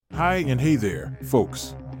Hi and hey there,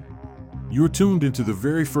 folks. You're tuned into the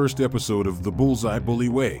very first episode of the Bullzeye Bully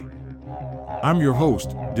Way. I'm your host,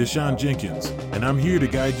 Deshaun Jenkins, and I'm here to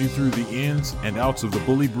guide you through the ins and outs of the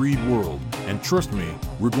bully breed world, and trust me,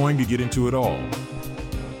 we're going to get into it all.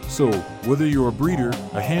 So, whether you're a breeder,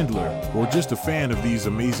 a handler, or just a fan of these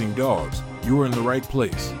amazing dogs, you're in the right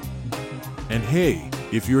place. And hey,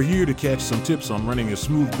 if you're here to catch some tips on running a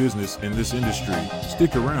smooth business in this industry,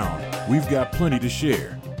 stick around, we've got plenty to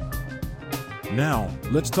share. Now,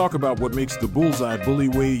 let's talk about what makes the Bullzeye Bully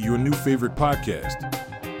Way your new favorite podcast.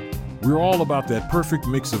 We're all about that perfect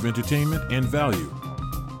mix of entertainment and value.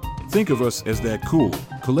 Think of us as that cool,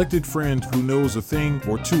 collected friend who knows a thing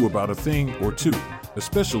or two about a thing or two,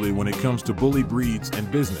 especially when it comes to bully breeds and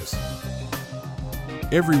business.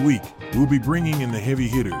 Every week, we'll be bringing in the heavy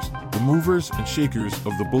hitters, the movers and shakers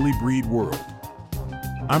of the bully breed world.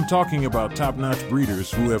 I'm talking about top-notch breeders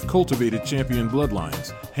who have cultivated champion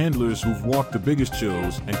bloodlines, handlers who've walked the biggest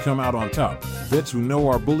shows and come out on top, vets who know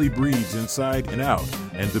our bully breeds inside and out,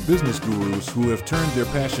 and the business gurus who have turned their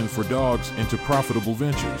passion for dogs into profitable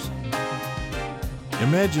ventures.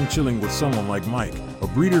 Imagine chilling with someone like Mike, a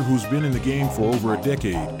breeder who's been in the game for over a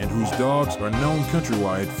decade and whose dogs are known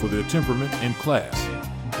countrywide for their temperament and class.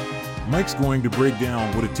 Mike's going to break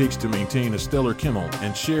down what it takes to maintain a stellar kennel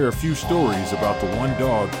and share a few stories about the one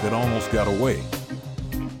dog that almost got away.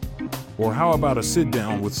 Or how about a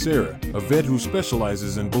sit-down with Sarah, a vet who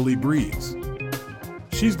specializes in bully breeds?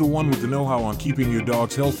 She's the one with the know-how on keeping your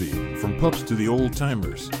dogs healthy, from pups to the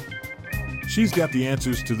old-timers. She's got the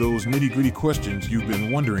answers to those nitty-gritty questions you've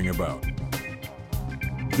been wondering about.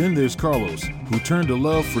 Then there's Carlos, who turned a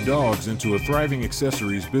love for dogs into a thriving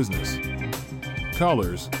accessories business.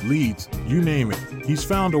 Collars, leads, you name it, he's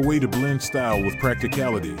found a way to blend style with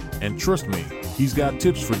practicality, and trust me, he's got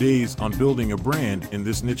tips for days on building a brand in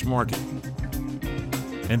this niche market.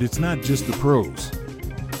 And it's not just the pros.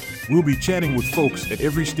 We'll be chatting with folks at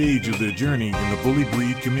every stage of their journey in the bully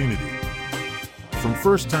breed community. From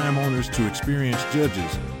first-time owners to experienced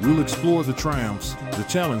judges, we'll explore the triumphs, the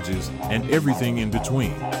challenges, and everything in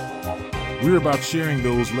between. We're about sharing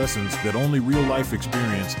those lessons that only real-life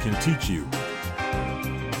experience can teach you.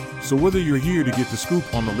 So whether you're here to get the scoop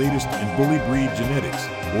on the latest in bully breed genetics,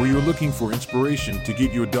 or you're looking for inspiration to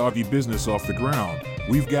get your doggy business off the ground,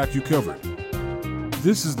 we've got you covered.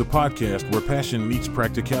 This is the podcast where passion meets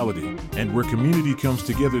practicality, and where community comes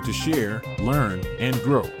together to share, learn, and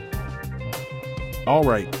grow. All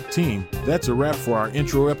right, team, that's a wrap for our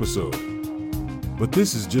intro episode. But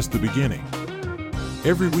this is just the beginning.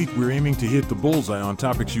 Every week we're aiming to hit the bullseye on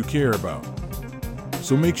topics you care about.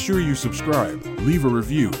 So make sure you subscribe, leave a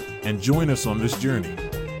review, and join us on this journey.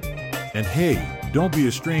 And hey, don't be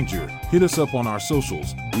a stranger, hit us up on our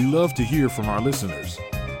socials, we love to hear from our listeners.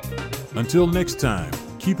 Until next time,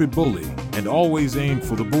 keep it bully, and always aim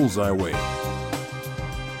for the bullseye way.